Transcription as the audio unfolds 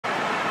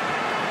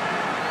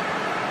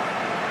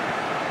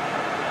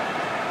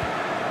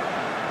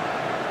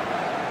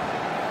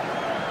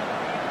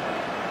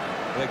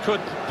They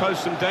could pose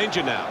some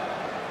danger now.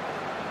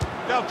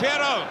 Del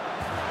Piero!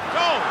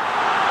 Goal!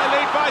 They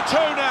lead by 2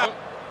 now.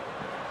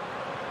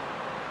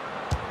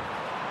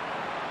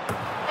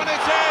 And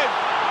it's in!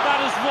 That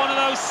is one of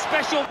those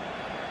special...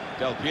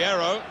 Del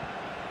Piero.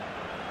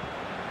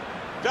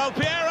 Del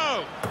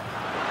Piero!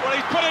 Well,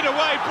 he's put it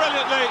away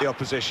brilliantly. The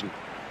opposition.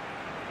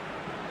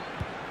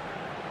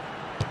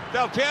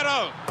 Del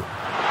Piero!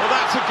 Well,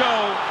 that's a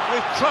goal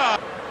with class.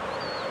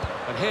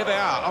 And here they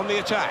are on the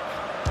attack.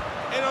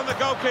 In on the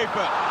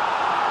goalkeeper.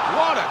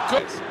 What a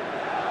good...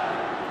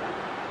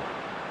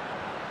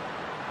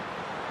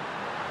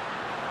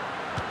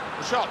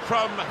 Shot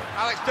from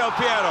Alex Del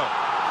Piero.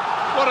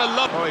 What a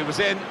love. Oh, he was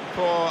in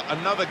for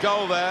another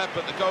goal there,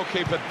 but the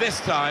goalkeeper this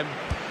time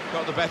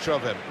got the better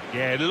of him.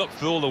 Yeah, it looked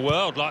for all the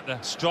world like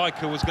the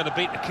striker was going to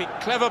beat the keeper.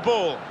 Clever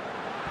ball.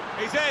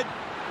 He's in.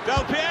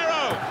 Del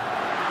Piero.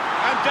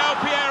 And Del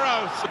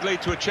Piero would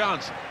lead to a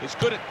chance. It's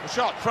good. A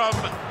shot from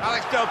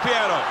Alex Del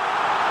Piero.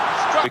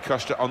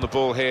 Costa on the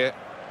ball here.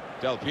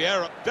 Del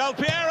Piero. Del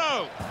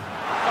Piero!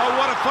 Oh,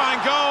 what a fine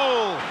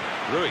goal!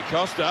 Rui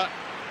Costa.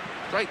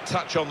 Great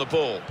touch on the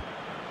ball.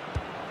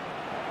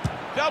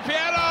 Del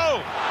Piero!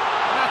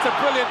 And that's a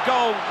brilliant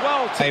goal.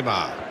 Well,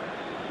 Neymar.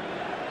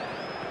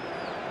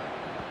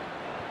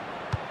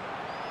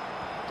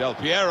 Del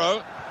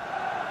Piero.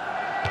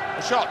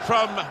 A shot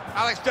from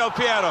Alex Del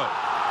Piero.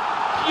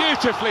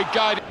 Beautifully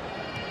guided.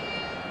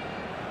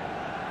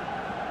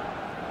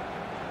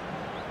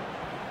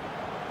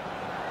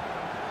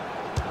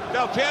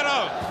 Del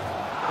Piero.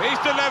 He's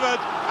delivered.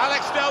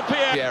 Alex Del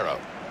Piero.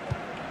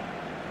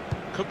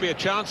 Could be a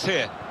chance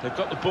here. They've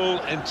got the ball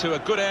into a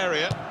good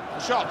area. A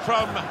shot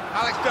from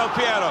Alex Del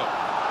Piero.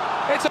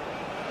 It's a...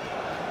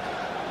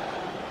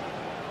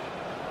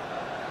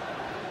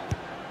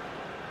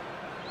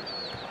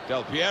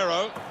 Del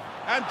Piero.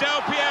 And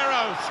Del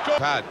Piero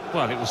scored.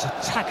 Well, it was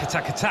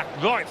attack,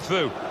 right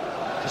through.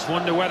 Just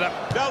wonder whether...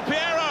 Del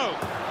Piero!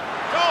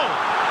 Goal!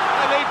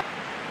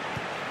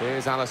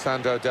 Here's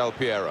Alessandro Del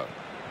Piero.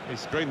 He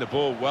screened the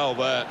ball well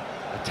there.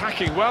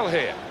 Attacking well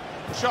here.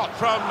 Shot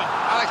from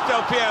Alex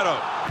Del Piero.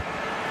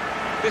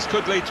 This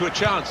could lead to a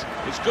chance.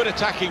 It's good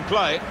attacking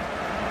play.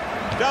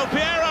 Del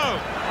Piero!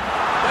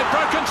 They've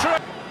broken through.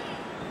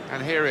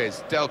 And here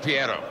is Del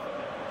Piero.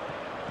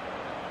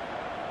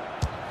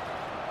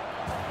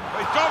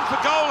 He's gone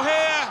for goal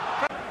here.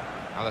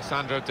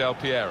 Alessandro Del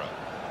Piero.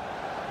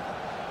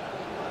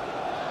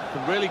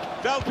 Can really...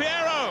 Del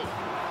Piero!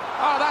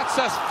 Oh, that's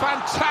a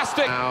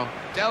fantastic... Now,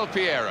 Del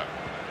Piero.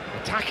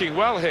 Attacking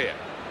well here.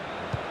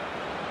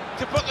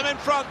 To put them in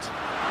front.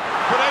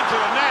 Put into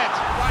the net.